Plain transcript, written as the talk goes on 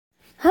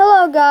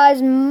Hello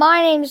guys,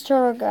 my name's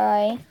Turtle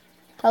Guy.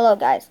 Hello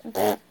guys.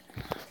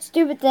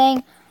 Stupid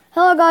thing.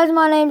 Hello guys,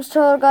 my name's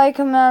Turtle Guy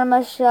coming out of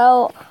my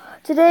shell.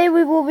 Today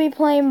we will be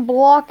playing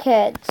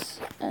Blockheads.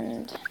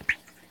 And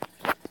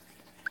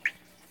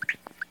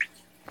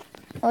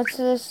what's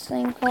this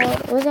thing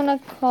called? We're gonna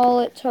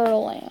call it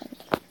Turtle Land.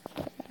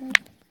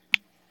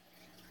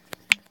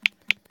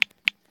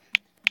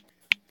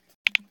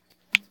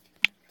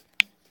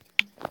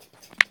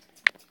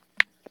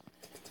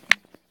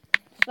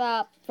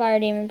 Stop, fire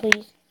demon,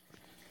 please.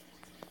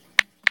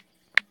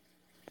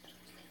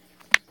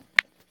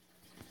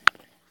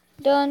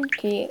 Done.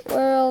 Create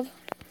world.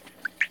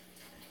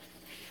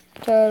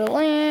 Turtle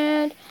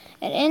Land.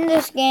 And in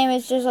this game,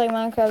 it's just like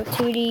Minecraft,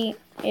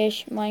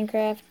 2D-ish,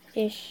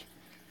 Minecraft-ish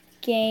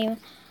game.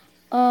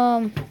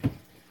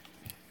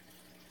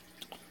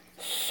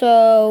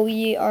 So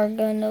we are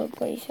gonna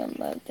play some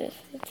of this.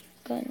 It's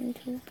going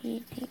to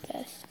be the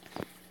best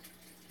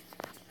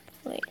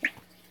later.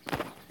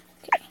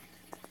 Okay.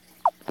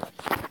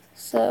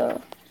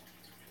 So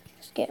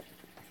skip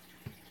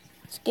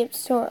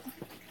tutorial.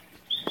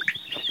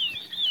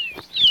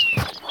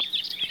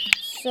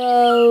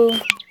 So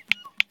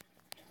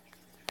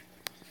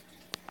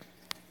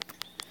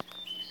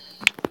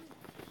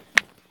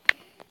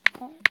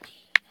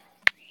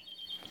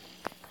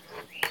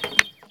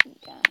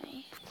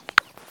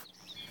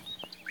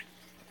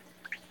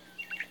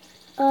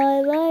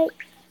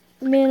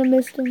man, I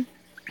missed him.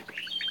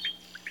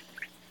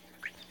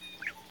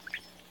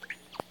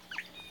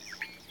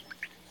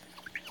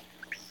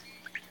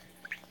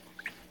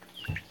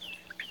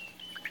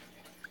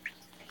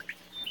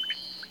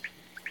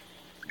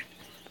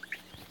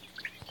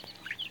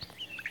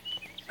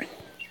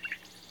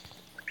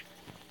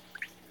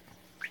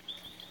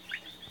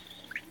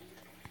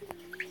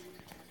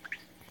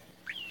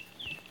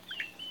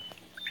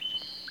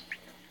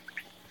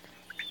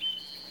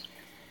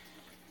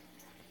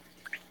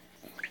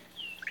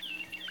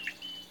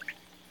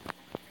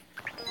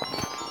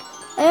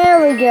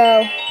 There we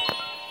go.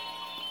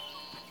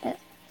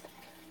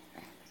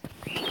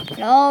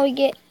 And all we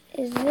get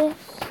is this.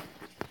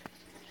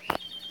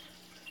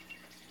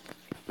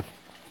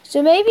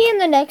 So maybe in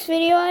the next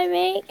video I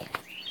make,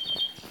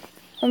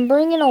 I'm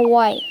bringing a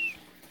wife.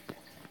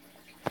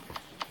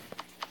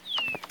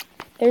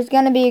 There's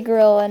gonna be a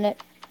girl in it,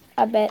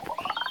 I bet.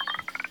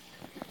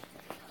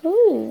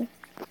 Ooh.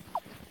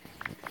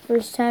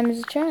 First time is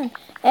a charm.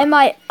 And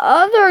my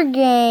other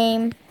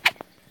game,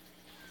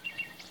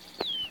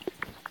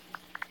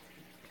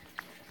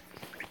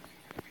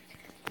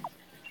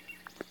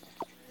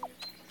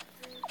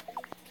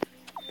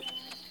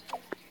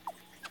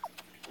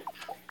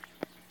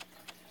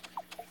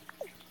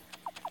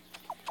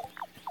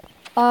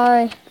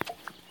 I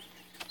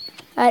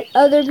had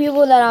other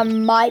people that I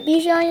might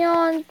be showing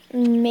on,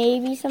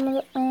 maybe some of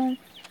the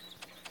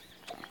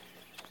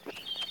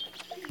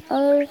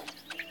others.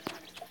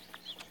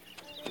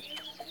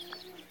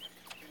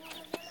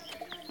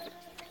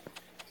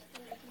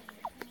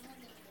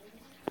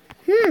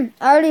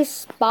 I already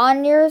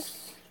spawned near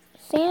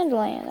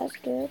Sandland. That's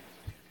good.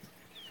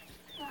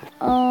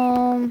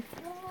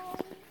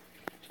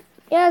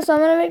 Yeah, so I'm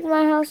gonna make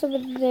my house over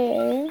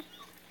there.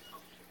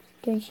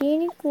 Don't see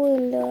any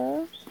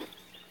cooler.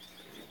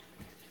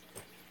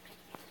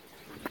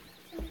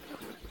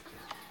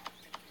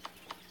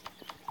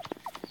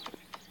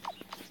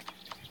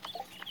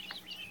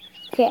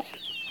 Okay.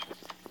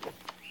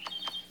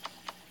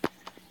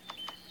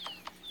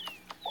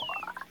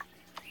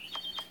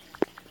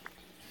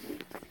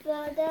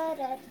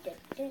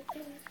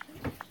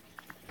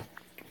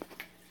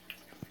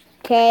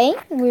 Okay,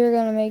 we're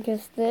gonna make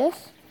us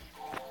this.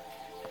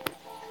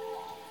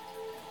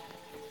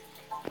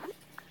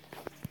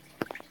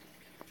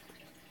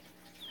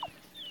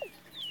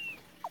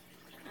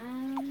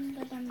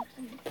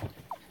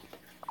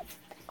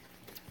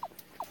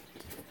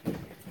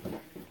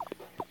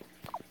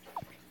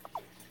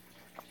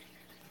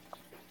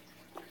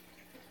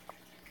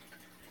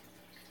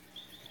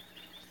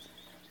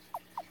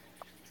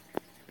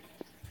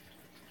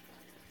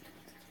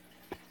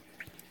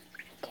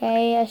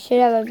 Okay, I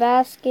should have a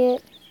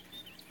basket.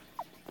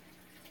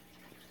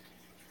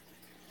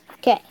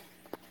 Okay.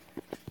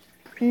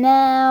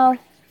 Now,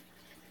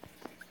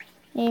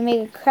 need to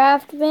make a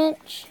craft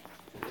bench.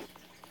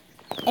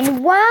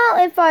 And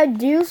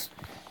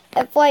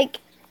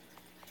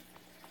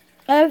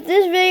if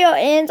this video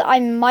ends, I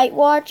might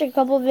watch a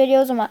couple of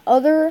videos on my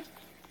other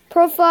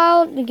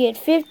profile to get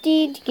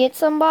 50 to get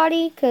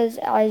somebody. Because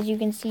as you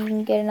can see, you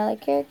can get another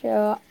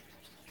character.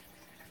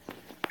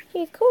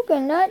 Yeah,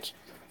 coconut.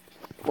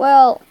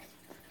 Well,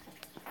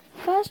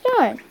 gosh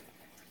darn.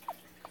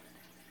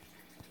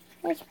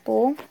 That's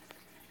cool.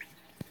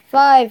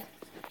 5.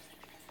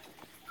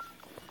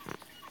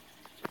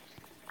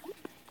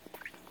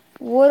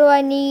 What do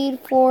I need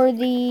for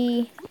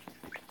the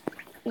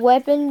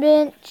weapon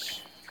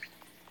bench?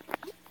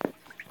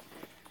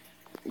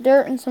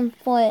 Dirt and some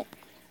flint.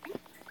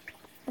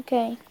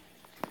 Okay.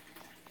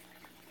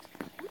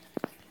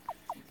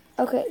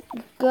 Okay,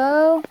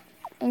 go.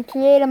 and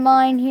create a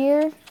mine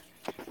here.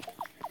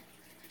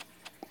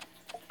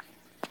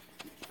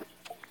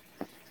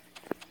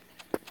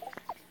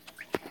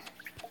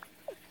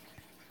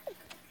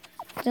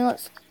 Then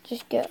let's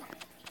just go.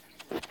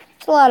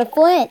 It's a lot of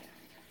flint.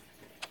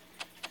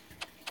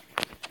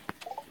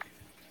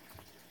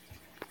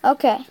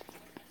 Okay.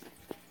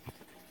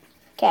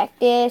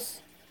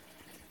 Cactus.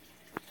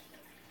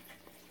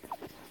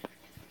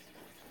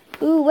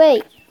 Ooh,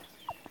 wait.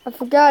 I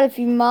forgot, if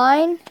you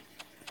mine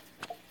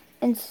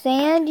in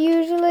sand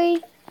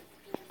usually,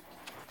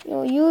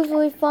 you'll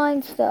usually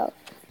find stuff.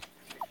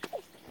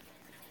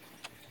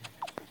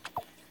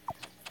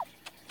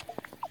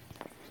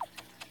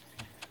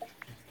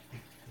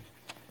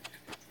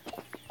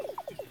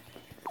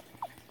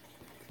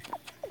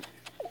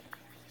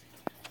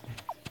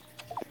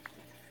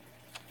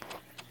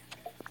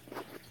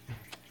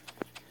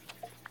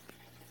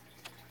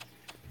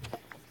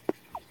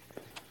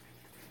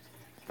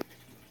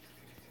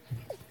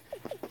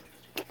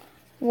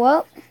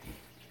 Well,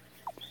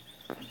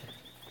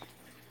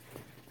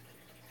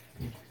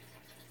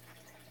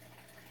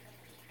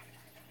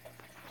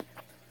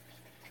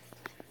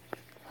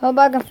 hope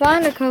I can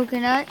find a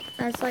coconut.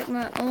 That's like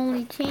my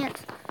only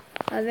chance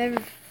of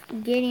ever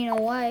getting a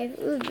wife.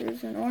 Ooh,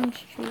 there's an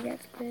orange tree.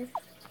 That's good.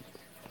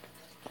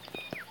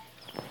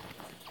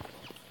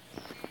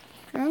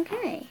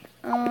 Okay.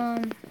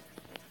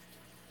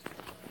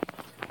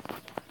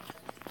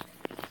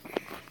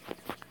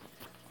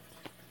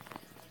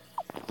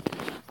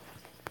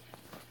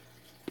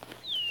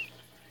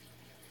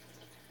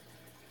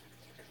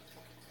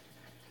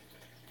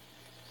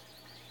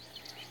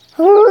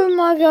 Oh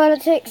my god,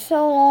 it takes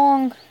so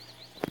long.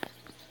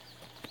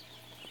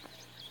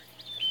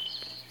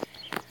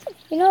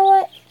 You know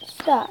what?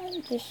 Stop. I'm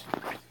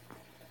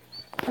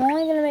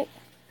only gonna make...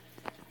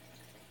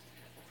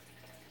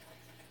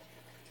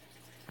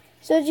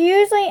 So it's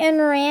usually in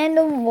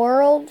random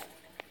world.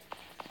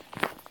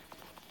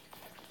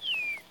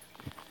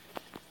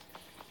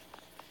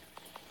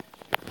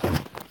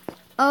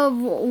 Of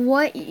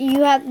what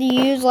you have to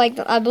use, like,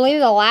 I believe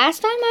the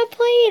last time I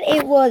played,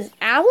 it was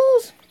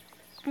owls?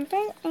 I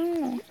think, I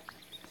don't know.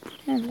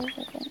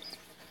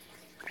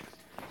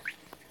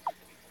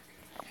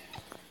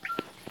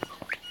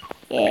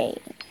 Yay.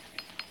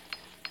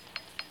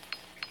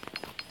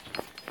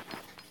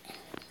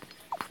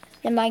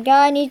 Then my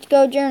guy needs to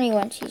go journey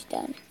once he's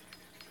done.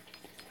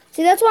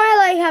 See, that's why I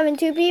like having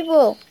two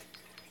people.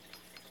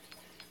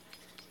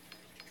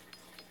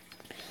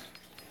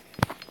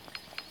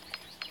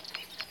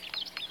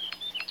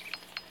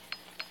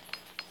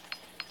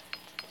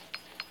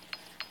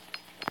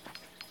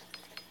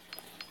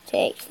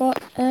 Takes forever.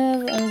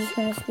 I'm just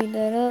gonna speed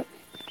that up.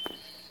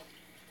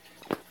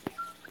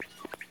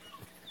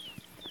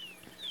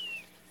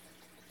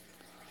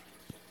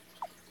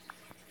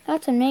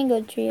 That's a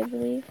mango tree, I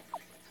believe.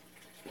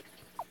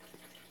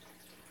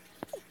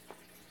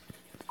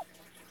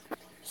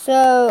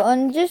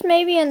 So, just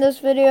maybe in this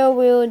video,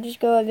 we'll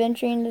just go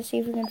adventuring to see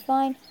if we can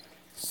find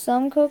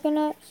some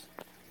coconuts.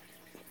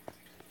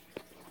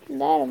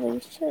 That, I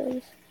believe, is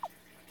chilies.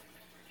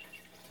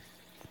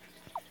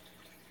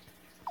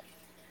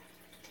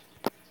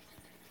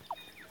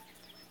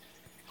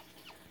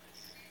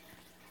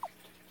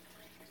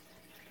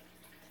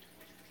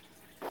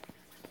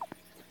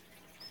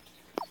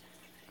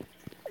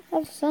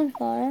 That's a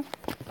sunflower.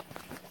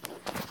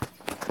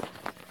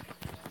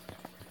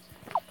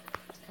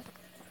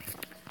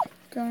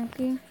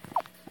 Donkey.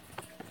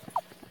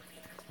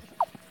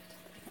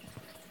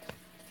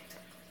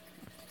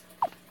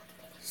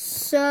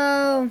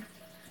 So,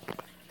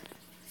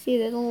 see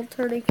the little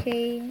turtle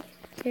cave,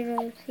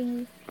 turtle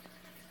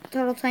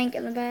tank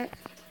in the back.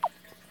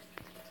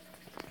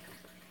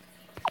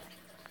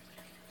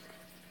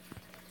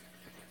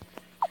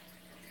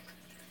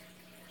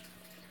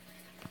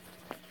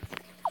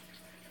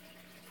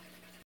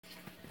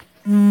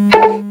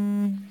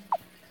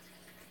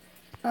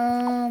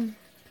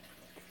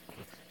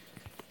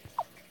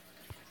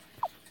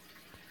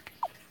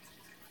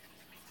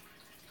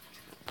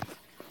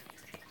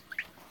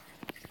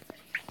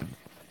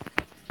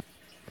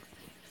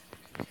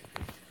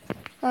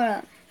 Hold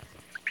on.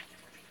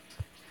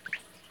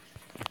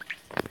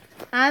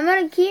 I'm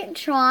gonna keep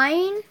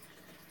trying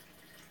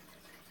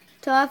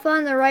till I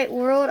find the right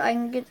world. I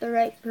can get the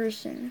right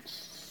person.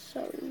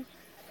 So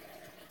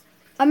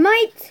I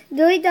might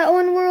delete that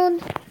one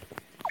world.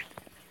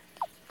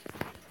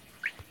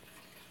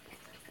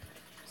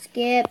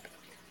 Skip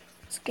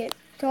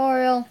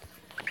tutorial.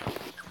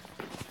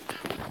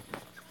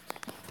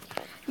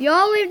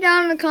 Y'all leave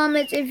down in the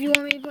comments if you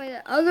want me to play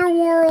the other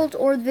world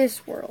or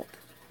this world.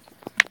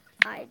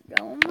 I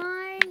don't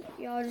mind.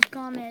 Y'all just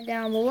comment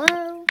down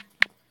below.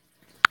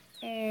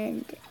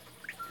 And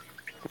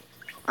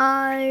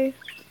I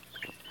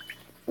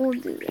will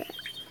do that.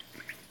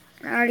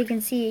 I already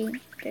can see.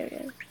 There it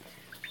is.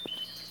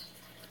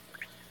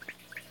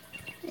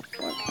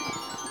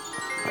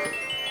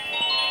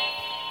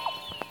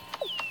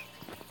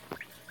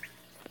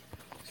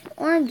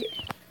 Orange.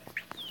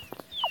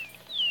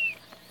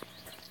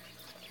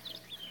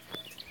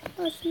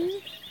 I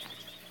see.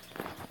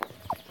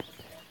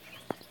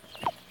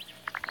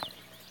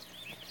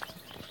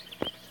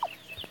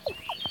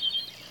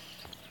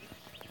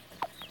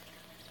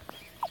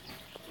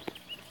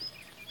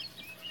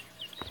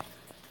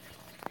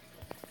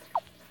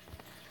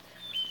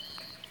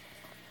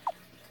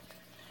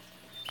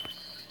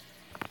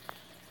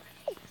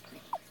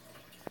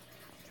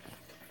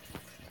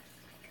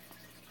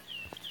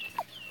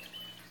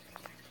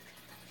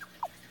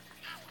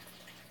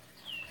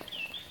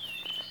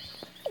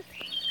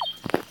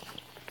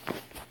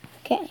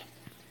 Okay.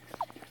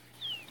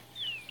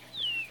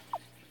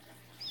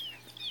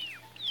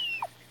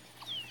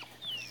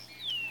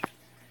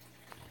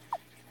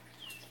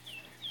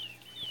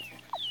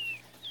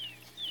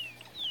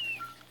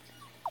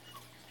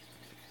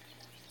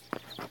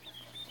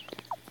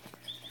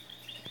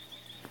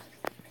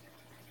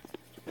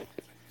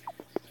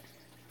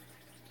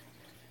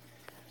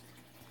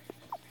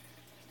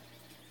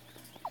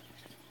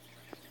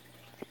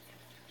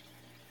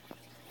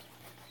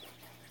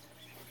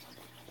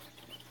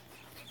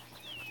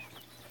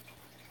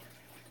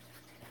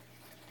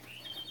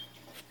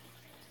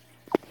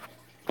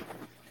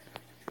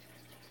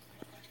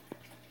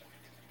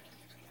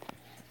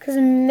 Cause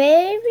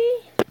maybe.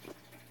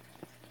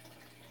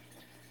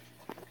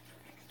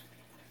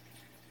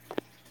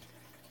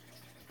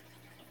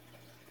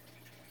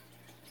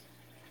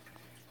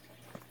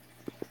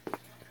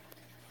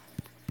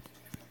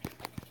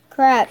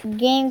 Crap,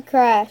 game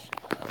crashed.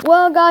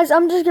 Well, guys,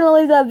 I'm just gonna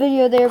leave that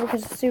video there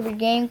because the stupid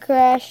game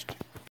crashed.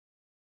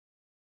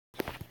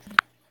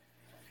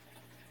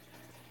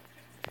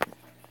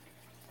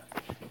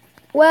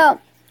 Well,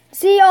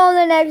 see y'all in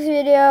the next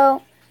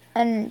video,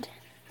 and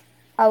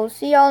I will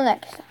see y'all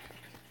next time.